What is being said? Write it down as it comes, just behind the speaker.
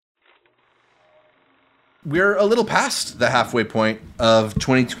We're a little past the halfway point of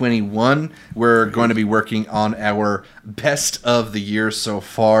 2021. We're going to be working on our best of the year so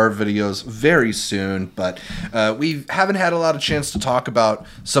far videos very soon, but we haven't had a lot of chance to talk about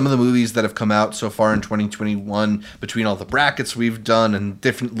some of the movies that have come out so far in 2021 between all the brackets we've done and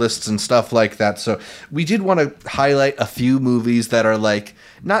different lists and stuff like that. So we did want to highlight a few movies that are like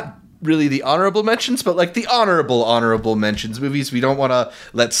not really the honorable mentions, but like the honorable mentions, movies we don't want to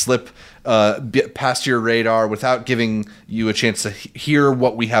let slip past your radar without giving you a chance to hear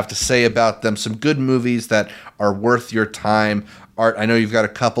what we have to say about them. Some good movies that are worth your time. Art, I know you've got a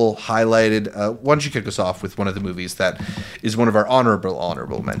couple highlighted. Why don't you kick us off with one of the movies that is one of our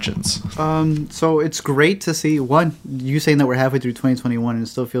honorable mentions? So it's great to see, one, you saying that we're halfway through 2021 and it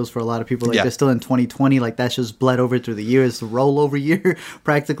still feels for a lot of people like they're still in 2020, like that's just bled over through the years, the rollover year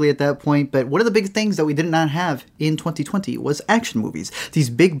practically at that point. But one of the big things that we did not have in 2020 was action movies,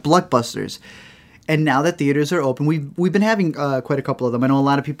 these big blockbusters. And now that theaters are open, we've been having quite a couple of them. I know a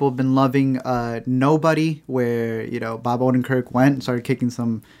lot of people have been loving Nobody, where Bob Odenkirk went and started kicking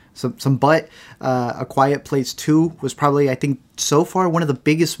some butt. A Quiet Place 2 was probably, I think, so far one of the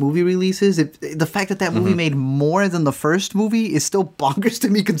biggest movie releases. The fact that movie made more than the first movie is still bonkers to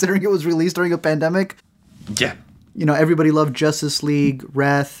me, considering it was released during a pandemic. Yeah. Everybody loved Justice League.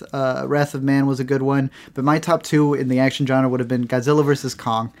 Wrath of Man was a good one. But my top two in the action genre would have been Godzilla vs.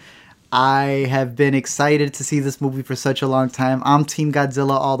 Kong. I have been excited to see this movie for such a long time. I'm Team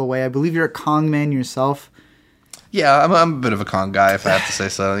Godzilla all the way. I believe you're a Kong man yourself. Yeah, I'm a bit of a Kong guy, if I have to say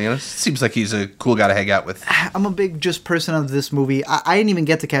so. It seems like he's a cool guy to hang out with. I'm a big person of this movie. I didn't even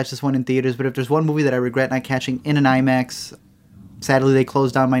get to catch this one in theaters, but if there's one movie that I regret not catching in an IMAX, sadly they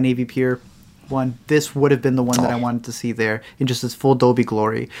closed down my Navy Pier one. This would have been the one that I wanted to see there in just its full Dolby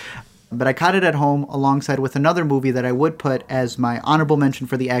glory. But I caught it at home alongside with another movie that I would put as my honorable mention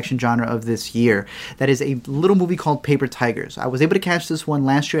for the action genre of this year. That is a little movie called Paper Tigers. I was able to catch this one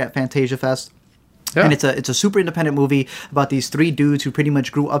last year at Fantasia Fest. Yeah. And it's a super independent movie about these three dudes who pretty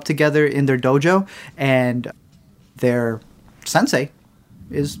much grew up together in their dojo, and their sensei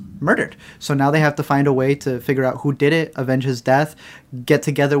is murdered. So now they have to find a way to figure out who did it, avenge his death, get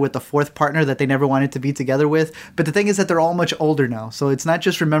together with the fourth partner that they never wanted to be together with. But the thing is that they're all much older now. So it's not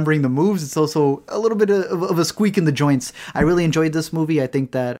just remembering the moves, it's also a little bit of a squeak in the joints. I really enjoyed this movie. I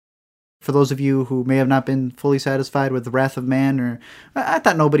think that for those of you who may have not been fully satisfied with The Wrath of Man, or I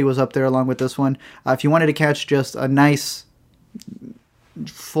thought Nobody was up there along with this one. If you wanted to catch just a nice,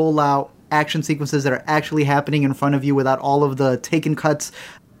 full-out action sequences that are actually happening in front of you without all of the taken cuts,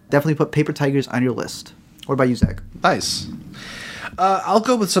 definitely put Paper Tigers on your list. What about you, Zach? Nice. I'll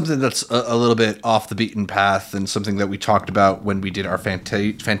go with something that's a little bit off the beaten path and something that we talked about when we did our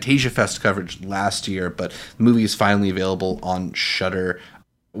Fantasia Fest coverage last year, but the movie is finally available on Shudder.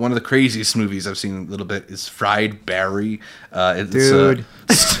 One of the craziest movies I've seen a little bit is Fried Barry. Dude.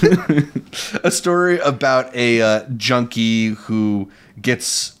 A story about a junkie who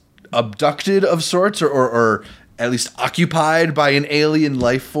gets abducted of sorts, or at least occupied by an alien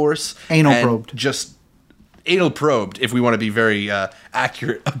life force. Anal probed. Just anal probed, if we want to be very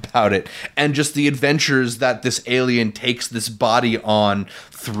accurate about it. And just the adventures that this alien takes this body on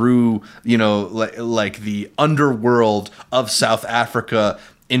through, like the underworld of South Africa,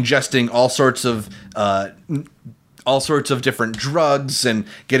 ingesting all sorts of different drugs and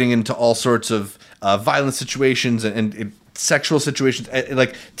getting into all sorts of violent situations and sexual situations.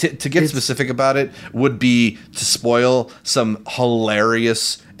 Like to get specific about it would be to spoil some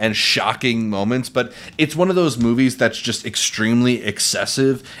hilarious and shocking moments, but it's one of those movies that's just extremely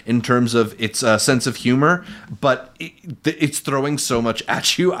excessive in terms of its sense of humor, but it's throwing so much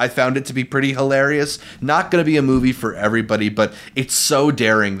at you. I found it to be pretty hilarious. Not going to be a movie for everybody, but it's so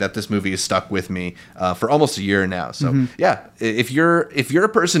daring that this movie has stuck with me for almost a year now. So yeah, if you're a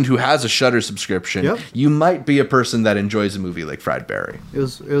person who has a Shudder subscription, you might be a person that enjoys a movie like Fried Barry. It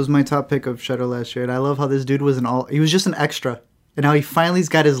was my top pick of Shudder last year, and I love how this dude was he was just an extra. And now he finally's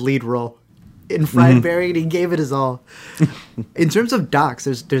got his lead role in Fried Barry, and he gave it his all. In terms of docs,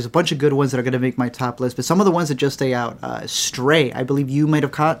 there's a bunch of good ones that are going to make my top list, but some of the ones that just stay out. Stray, I believe you might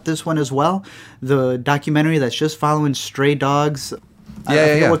have caught this one as well. The documentary that's just following stray dogs. I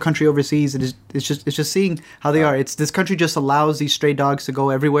forget what country overseas. It's just seeing how they are. It's this country just allows these stray dogs to go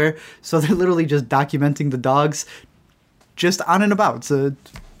everywhere, so they're literally just documenting the dogs just on and about. So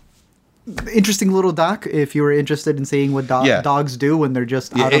interesting little doc if you were interested in seeing what dogs do when they're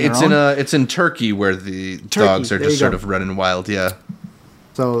just out on their own. It's in Turkey where the dogs are just sort of running wild.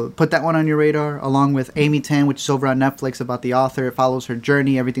 So put that one on your radar, along with Amy Tan, which is over on Netflix, about the author. It follows her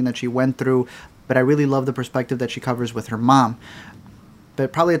journey, everything that she went through, but I really love the perspective that she covers with her mom.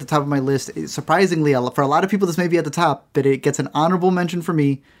 but probably at the top of my list. Surprisingly, for a lot of people, this may be at the top, but it gets an honorable mention for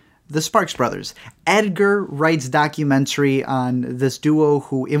me. The Sparks Brothers. Edgar Wright's documentary on this duo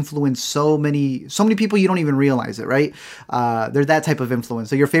who influenced so many people you don't even realize it, right? They're that type of influence.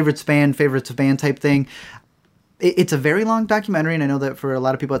 So your favorites band type thing. It's a very long documentary, and I know that for a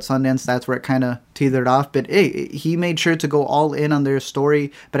lot of people at Sundance, that's where it kind of teetered off. But hey, he made sure to go all in on their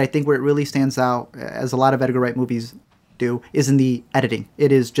story. But I think where it really stands out, as a lot of Edgar Wright movies do, is in the editing.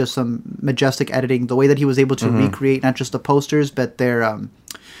 It is just some majestic editing. The way that he was able to recreate not just the posters, but their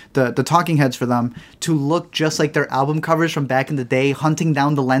the talking heads for them to look just like their album covers from back in the day, hunting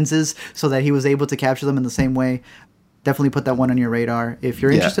down the lenses so that he was able to capture them in the same way. Definitely put that one on your radar if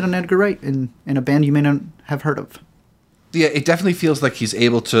you're interested in Edgar Wright in a band you may not have heard of. Yeah, it definitely feels like he's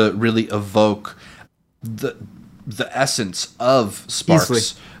able to really evoke the essence of Sparks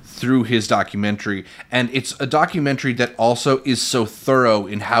Easily. through his documentary. And it's a documentary that also is so thorough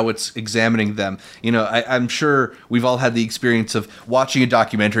in how it's examining them. You know, I'm sure we've all had the experience of watching a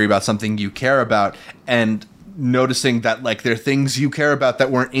documentary about something you care about and noticing that like there are things you care about that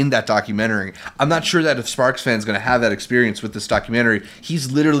weren't in that documentary. I'm not sure that if Sparks fan's going to have that experience with this documentary.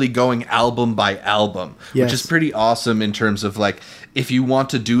 He's literally going album by album, which is pretty awesome in terms of like, if you want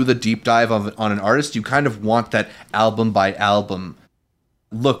to do the deep dive on an artist, you kind of want that album by album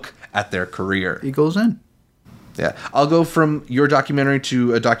look at their career. He goes in. Yeah. I'll go from your documentary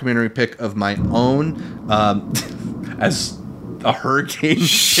to a documentary pick of my own. As a hurricane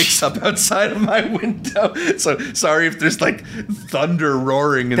picks up outside of my window. So sorry if there's like thunder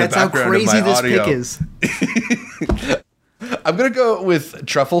roaring in the background of my audio. That's how crazy this pick is. I'm going to go with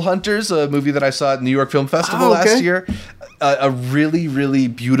Truffle Hunters, a movie that I saw at New York Film Festival last year. A really, really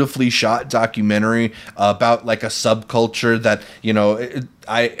beautifully shot documentary about like a subculture that, you know,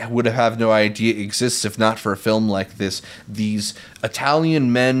 I would have no idea exists if not for a film like this. These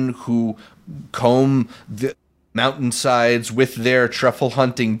Italian men who comb the mountainsides with their truffle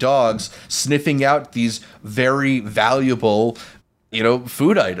hunting dogs, sniffing out these very valuable, you know,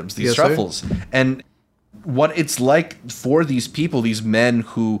 food items, these truffles. And what it's like for these people, these men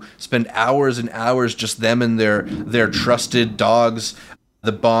who spend hours and hours, just them and their trusted dogs,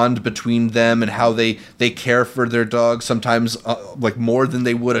 the bond between them and how they care for their dogs, sometimes like more than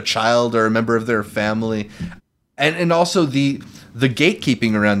they would a child or a member of their family. And also the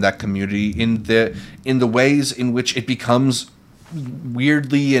gatekeeping around that community in the ways in which it becomes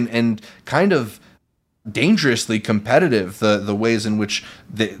weirdly and kind of dangerously competitive, the ways in which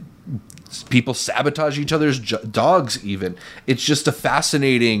people sabotage each other's dogs even. It's just a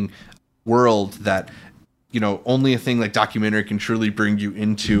fascinating world that, you know, only a thing like documentary can truly bring you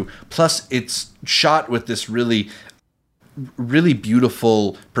into. Plus it's shot with this really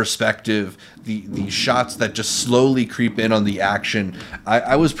beautiful perspective, the shots that just slowly creep in on the action.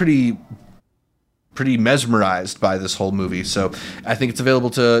 I was pretty mesmerized by this whole movie, so I think it's available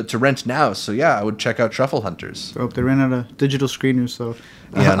to rent now. So yeah, I would check out Truffle Hunters. I hope they ran out of digital screeners, so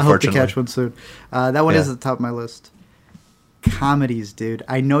I hope to catch one soon. That one is at the top of my list. Comedies, dude.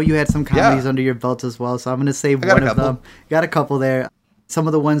 I know you had some comedies under your belt as well, so I'm going to save one of them. Got a couple there. Some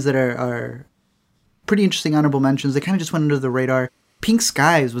of the ones that are pretty interesting honorable mentions. They kind of just went under the radar. Pink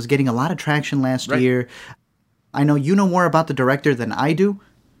Skies was getting a lot of traction last year. I know you know more about the director than I do,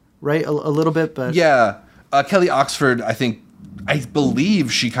 right? A little bit, but Kelly Oxford, I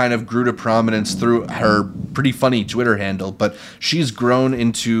believe she kind of grew to prominence through her pretty funny Twitter handle, but she's grown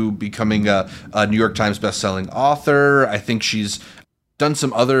into becoming a New York Times bestselling author. I think she's done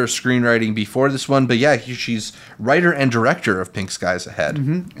some other screenwriting before this one, but yeah, she's writer and director of Pink Skies Ahead.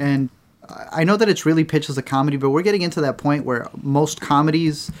 And I know that it's really pitched as a comedy, but we're getting into that point where most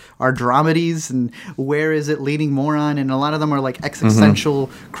comedies are dramedies, and where is it leaning more on? And a lot of them are like existential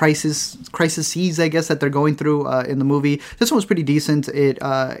crises, I guess, that they're going through in the movie. This one was pretty decent.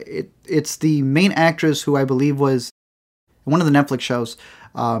 It's the main actress who I believe was in one of the Netflix shows,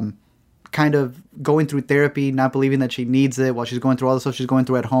 kind of going through therapy, not believing that she needs it while she's going through all the stuff she's going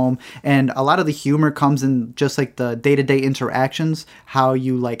through at home. And a lot of the humor comes in just like the day-to-day interactions, how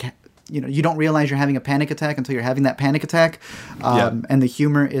you like... You know, you don't realize you're having a panic attack until you're having that panic attack. And the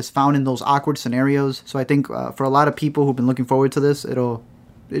humor is found in those awkward scenarios. So I think for a lot of people who've been looking forward to this,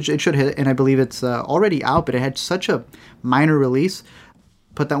 it should hit. And I believe it's already out, but it had such a minor release.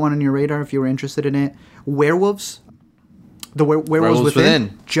 Put that one on your radar if you were interested in it. Werewolves. The Werewolves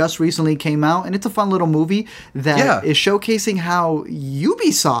Within just recently came out, and it's a fun little movie that is showcasing how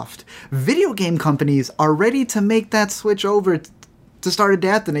Ubisoft, video game companies, are ready to make that switch over to start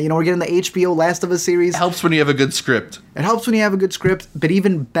adapting it. You know, we're getting the HBO Last of Us series. It helps when you have a good script. It helps when you have a good script, but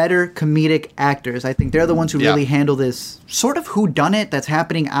even better comedic actors. I think they're the ones who really handle this sort of whodunit that's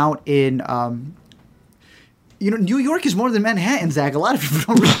happening out in, New York is more than Manhattan, Zach. A lot of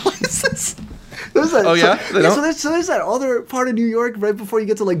people don't realize this. There's that other part of New York right before you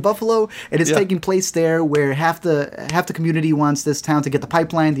get to like Buffalo, and it's taking place there where half the community wants this town to get the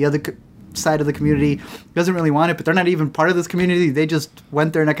pipeline. The other side of the community doesn't really want it, but they're not even part of this community. They just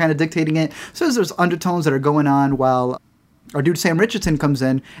went there and are kind of dictating it. So there's undertones that are going on while our dude Sam Richardson comes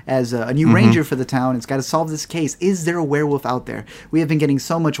in as a new ranger for the town. It's got to solve this case. Is there a werewolf out there? We have been getting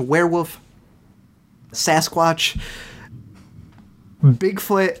so much werewolf, Sasquatch,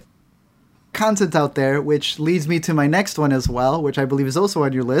 Bigfoot content out there, which leads me to my next one as well, which I believe is also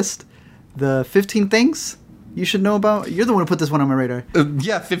on your list. The 15 things you should know about. You're the one who put this one on my radar.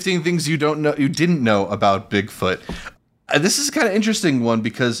 15 things you didn't know about Bigfoot. This is kind of interesting one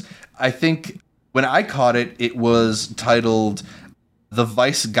because I think when I caught it, it was titled The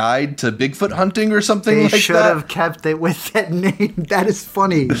Vice Guide to Bigfoot Hunting or something like that. They should have kept it with that name. That is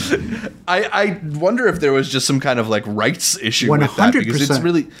funny. I wonder if there was just some kind of like rights issue 100%. With that because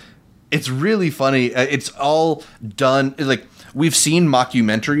it's really funny. It's all done like we've seen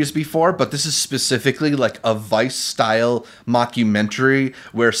mockumentaries before, but this is specifically like a Vice style mockumentary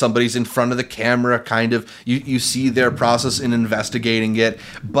where somebody's in front of the camera, kind of you see their process in investigating it,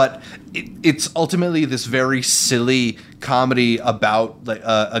 but it's ultimately this very silly comedy about like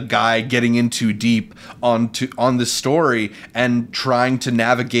a guy getting in too deep on this story and trying to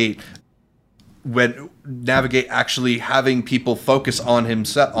navigate actually having people focus on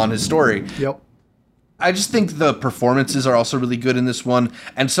himself, on his story. Yep. I just think the performances are also really good in this one,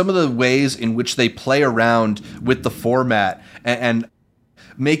 and some of the ways in which they play around with the format and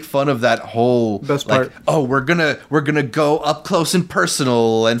make fun of that whole best part. We're gonna go up close and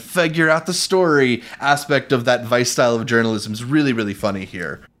personal and figure out the story aspect of that Vice style of journalism is really, really funny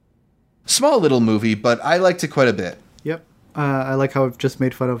here. Small little movie, but I liked it quite a bit. Yep. I like how I've just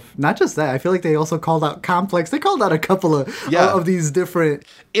made fun of not just that. I feel like they also called out Complex. They called out a couple of these different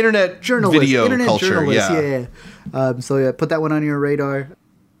internet culture. Journalists. Yeah. Put that one on your radar.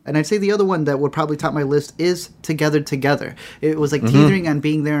 And I'd say the other one that would probably top my list is Together. It was like teetering on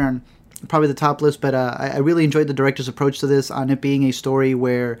being there on probably the top list, but I really enjoyed the director's approach to this, on it being a story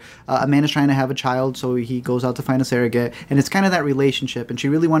where a man is trying to have a child, so he goes out to find a surrogate, and it's kind of that relationship. And she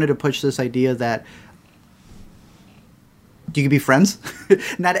really wanted to push this idea that you can be friends.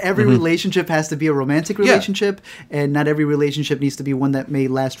 Not every relationship has to be a romantic relationship, and not every relationship needs to be one that may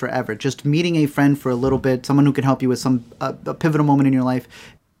last forever. Just meeting a friend for a little bit, someone who can help you with a pivotal moment in your life,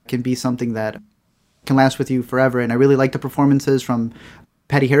 can be something that can last with you forever. And I really like the performances from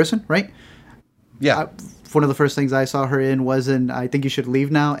Patty Harrison, right? Yeah. One of the first things I saw her in was in I Think You Should Leave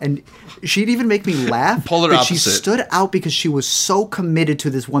Now, and she'd even make me laugh. Polar opposite. She stood out because she was so committed to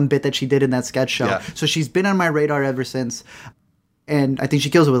this one bit that she did in that sketch show. Yeah. So she's been on my radar ever since, and I think she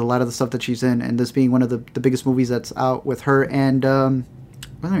kills it with a lot of the stuff that she's in, and this being one of the biggest movies that's out with her and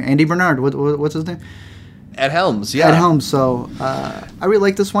Andy Bernard. What's his name? Ed Helms. Yeah. Ed Helms. So I really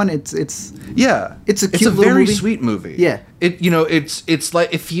like this one. It's a cute little very movie. Sweet movie. Yeah. It's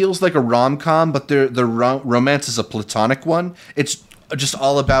like, it feels like a rom-com, but the romance is a platonic one. It's just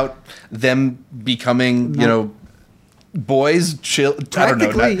all about them becoming, boys, chill. I don't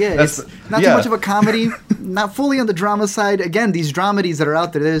know. It's not too much of a comedy, not fully on the drama side. Again, these dramedies that are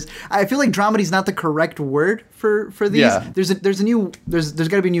out there, I feel like dramedy is not the correct word for these. Yeah. There's got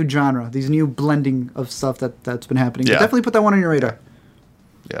to be a new genre, these new blending of stuff that's been happening. Yeah. But definitely put that one on your radar.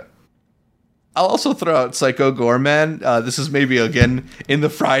 Yeah. I'll also throw out Psycho Goreman. This is maybe again in the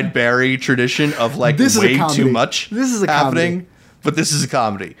Fried Barry tradition of like way too much. This is a happening, comedy. But this is a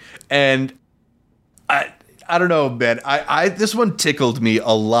comedy, and I don't know, man. This one tickled me a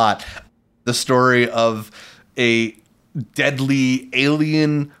lot. The story of a deadly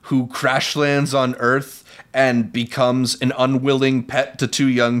alien who crash lands on Earth and becomes an unwilling pet to two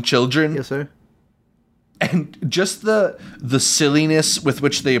young children. Yes, sir. And just the silliness with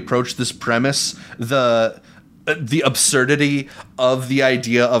which they approach this premise, the absurdity of the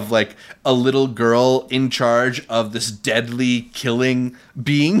idea of like a little girl in charge of this deadly killing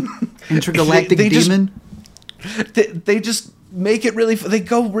being, intergalactic demon. They just make it really. They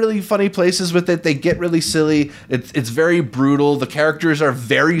go really funny places with it. They get really silly. It's very brutal. The characters are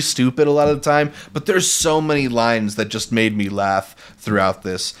very stupid a lot of the time, but there's so many lines that just made me laugh throughout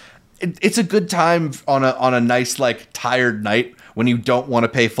this. It's a good time on a nice like tired night when you don't want to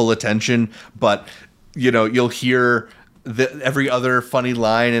pay full attention, but you'll hear every other funny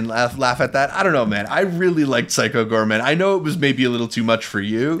line and laugh at that. I don't know, man. I really liked Psycho Goreman. I know it was maybe a little too much for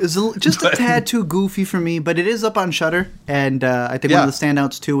you. It's just a tad too goofy for me, but it is up on Shudder, and I think one of the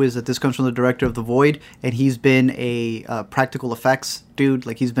standouts too is that this comes from the director of The Void, and he's been a practical effects dude.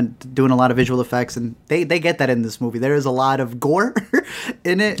 Like, he's been doing a lot of visual effects, and they get that in this movie. There is a lot of gore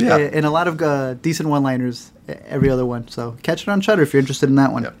in it, and a lot of decent one-liners every other one. So catch it on Shudder if you're interested in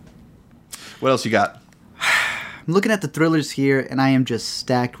that one. Yep. What else you got? I'm looking at the thrillers here, and I am just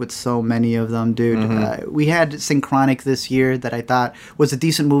stacked with so many of them, dude. We had Synchronic this year that I thought was a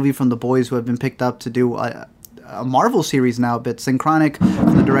decent movie from the boys who have been picked up to do a Marvel series now, but Synchronic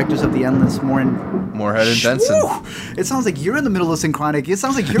from the directors of The Endless, Moorhead and Benson. Woo! It sounds like you're in the middle of Synchronic. It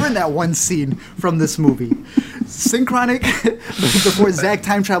sounds like you're in that one scene from this movie. Synchronic, before Zach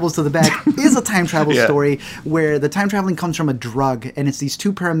time travels to the back, is a time travel story where the time traveling comes from a drug, and it's these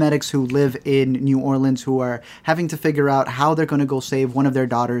two paramedics who live in New Orleans who are having to figure out how they're going to go save one of their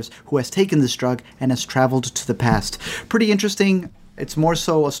daughters who has taken this drug and has traveled to the past. Pretty interesting. It's more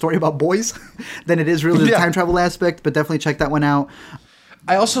so a story about boys than it is really the time travel aspect, but definitely check that one out.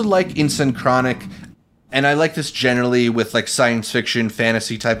 I also like in Synchronic, and I like this generally with like science fiction,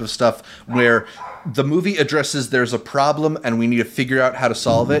 fantasy type of stuff, where the movie addresses there's a problem and we need to figure out how to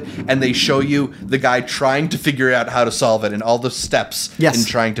solve it, and they show you the guy trying to figure out how to solve it and all the steps in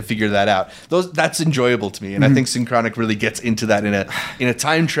trying to figure that out. That's enjoyable to me, and I think Synchronic really gets into that in a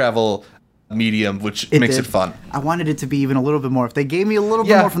time travel medium, which makes it fun. I wanted it to be even a little bit more. If they gave me a little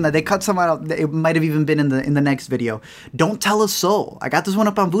bit more from that, they cut some out. It might have even been in the next video. Don't Tell a Soul. I got this one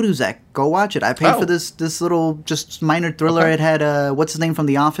up on Vudu, Zach. Go watch it. I paid for this little just minor thriller. It had what's his name from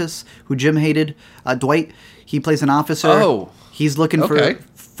The Office, who Jim hated, Dwight. He plays an officer. Oh, he's looking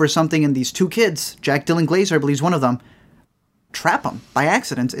for something, and these two kids, Jack Dylan Glazer, I believe is one of them, trap him by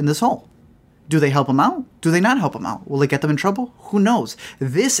accident in this hole. Do they help him out? Do they not help him out? Will it get them in trouble? Who knows?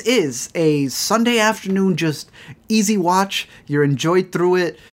 This is a Sunday afternoon, just easy watch. You're enjoyed through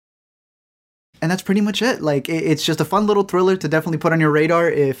it. And that's pretty much it. Like, it's just a fun little thriller to definitely put on your radar.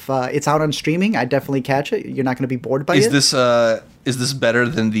 If it's out on streaming, I'd definitely catch it. You're not going to be bored by it. Is this better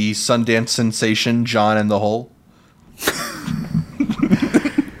than the Sundance sensation John and the Hole?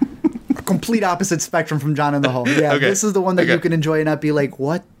 Complete opposite spectrum from John in the Hole. Yeah, this is the one that you can enjoy and not be like,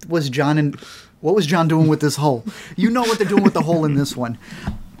 what was John doing with this hole? You know what they're doing with the hole in this one.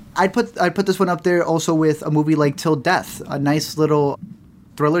 I'd put this one up there also with a movie like Till Death, a nice little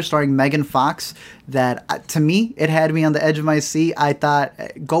thriller starring Megan Fox that to me it had me on the edge of my seat. I thought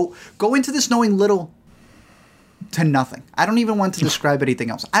go into this knowing little to nothing. I don't even want to describe anything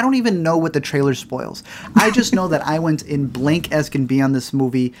else. I don't even know what the trailer spoils. I just know that I went in blank as can be on this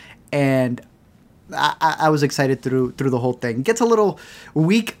movie, and I was excited through the whole thing. It gets a little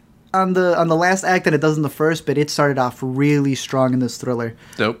weak on the last act than it does in the first, but it started off really strong in this thriller.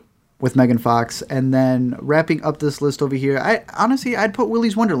 Dope. With Megan Fox. And then wrapping up this list over here, I'd put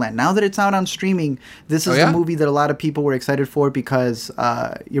Willy's Wonderland. Now that it's out on streaming, this is the movie that a lot of people were excited for because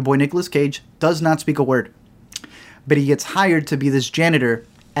your boy Nicolas Cage does not speak a word. But he gets hired to be this janitor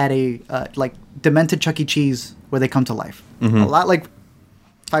at a like demented Chuck E. Cheese where they come to life. A lot like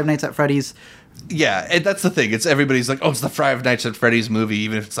Five Nights at Freddy's. Yeah, and that's the thing. It's everybody's like, oh, it's the Five Nights at Freddy's movie,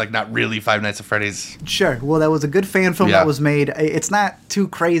 even if it's like not really Five Nights at Freddy's. Sure. Well, that was a good fan film that was made. It's not too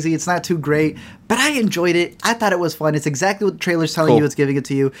crazy. It's not too great, but I enjoyed it. I thought it was fun. It's exactly what the trailer's telling you. It's giving it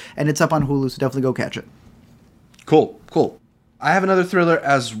to you, and it's up on Hulu, so definitely go catch it. Cool. I have another thriller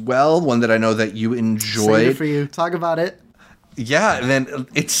as well, one that I know that you enjoyed. Saved it for you. Talk about it. Yeah, and then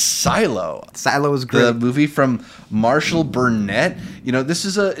it's Silo. Silo is great. The movie from Marshall Burnett. You know, this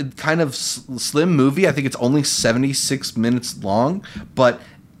is a kind of slim movie. I think it's only 76 minutes long, but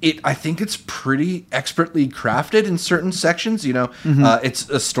I think it's pretty expertly crafted in certain sections. You know, it's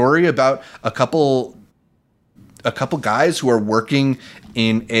a story about a couple guys who are working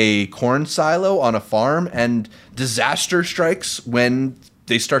in a corn silo on a farm, and disaster strikes when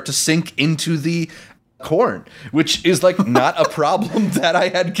they start to sink into the corn, which is like not a problem that I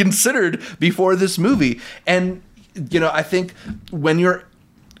had considered before this movie. And, you know, I think when you're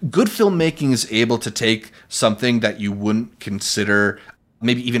good filmmaking is able to take something that you wouldn't consider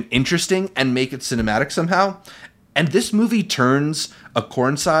maybe even interesting and make it cinematic somehow. And this movie turns a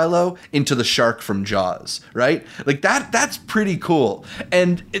corn silo into the shark from Jaws, right? Like that's pretty cool.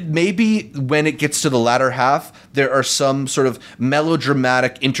 And maybe when it gets to the latter half, There are some sort of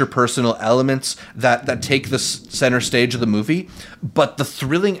melodramatic interpersonal elements that take the center stage of the movie. But the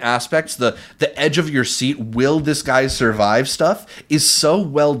thrilling aspects, the edge of your seat, will this guy survive stuff is so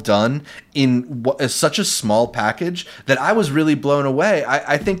well done in such a small package that I was really blown away.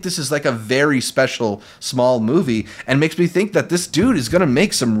 I think this is like a very special small movie and makes me think that this dude is going to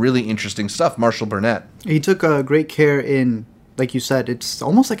make some really interesting stuff, Marshall Burnett. He took great care in, like you said, it's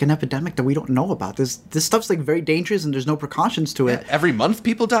almost like an epidemic that we don't know about. This stuff's like very dangerous and there's no precautions to it. Yeah, every month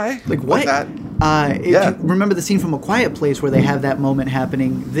people die? Like what? That? If you remember the scene from A Quiet Place where they have that moment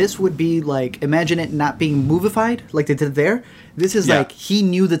happening, this would be like, imagine it not being movified like they did there. This is like, he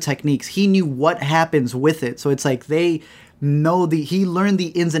knew the techniques. He knew what happens with it. So it's like he learned the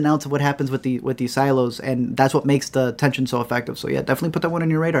ins and outs of what happens with these silos, and that's what makes the tension so effective. So yeah, definitely put that one on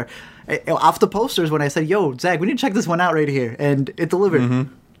your radar. Off the posters when I said, yo, Zach, we need to check this one out right here, and it delivered.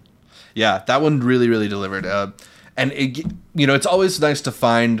 Mm-hmm. Yeah, that one really, really delivered. And it's always nice to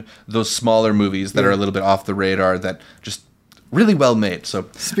find those smaller movies that are a little bit off the radar that just really well made. So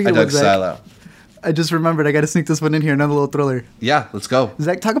Speaking I dug of Zach, Silo. I just remembered I got to sneak this one in here, another little thriller. Yeah, let's go.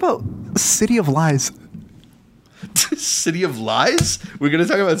 Zach, talk about City of Lies. City of Lies? We're going to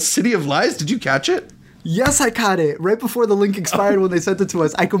talk about City of Lies? Did you catch it? Yes, I caught it. Right before the link expired when they sent it to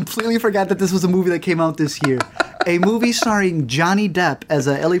us. I completely forgot that this was a movie that came out this year. A movie starring Johnny Depp as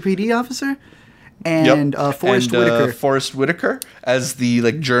a LAPD officer and Forrest Whitaker. Forrest Whitaker as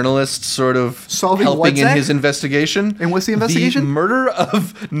the journalist sort of solving helping in his investigation. And what's the investigation? The murder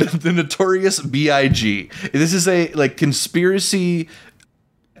of the notorious B.I.G. This is a conspiracy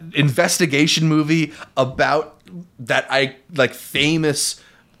investigation movie about that famous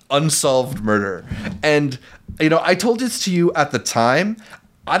unsolved murder. And I told this to you at the time.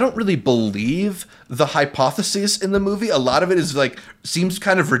 I don't really believe the hypothesis in the movie. A lot of it is seems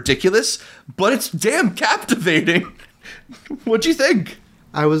kind of ridiculous, but it's damn captivating. What'd you think?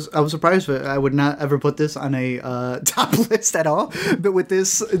 I was surprised, but I would not ever put this on a top list at all. But with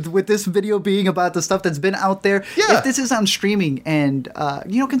this video being about the stuff that's been out there, if this is on streaming, and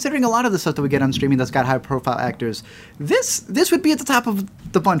considering a lot of the stuff that we get on streaming that's got high profile actors, this would be at the top of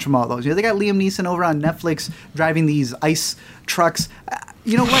the bunch from all those. They got Liam Neeson over on Netflix driving these ice trucks.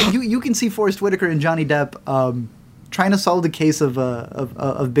 You know what? You can see Forrest Whitaker and Johnny Depp trying to solve the case of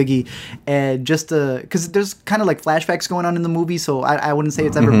Biggie, and just because there's kind of flashbacks going on in the movie, so I wouldn't say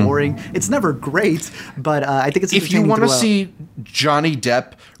it's ever boring. It's never great, but I think it's if you want to see Johnny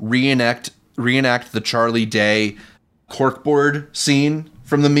Depp reenact the Charlie Day corkboard scene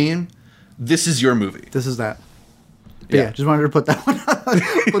from the meme, this is your movie. This is that. But yeah, just wanted to put that one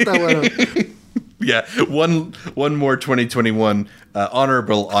up. Yeah, one more 2021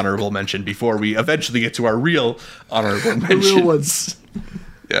 honorable mention before we eventually get to our real honorable mentions. The real ones.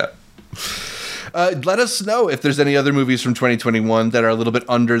 Yeah. Let us know if there's any other movies from 2021 that are a little bit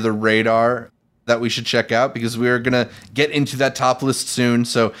under the radar that we should check out, because we're gonna get into that top list soon.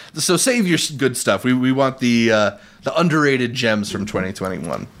 So save your good stuff. We want the underrated gems from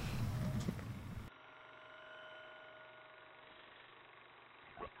 2021.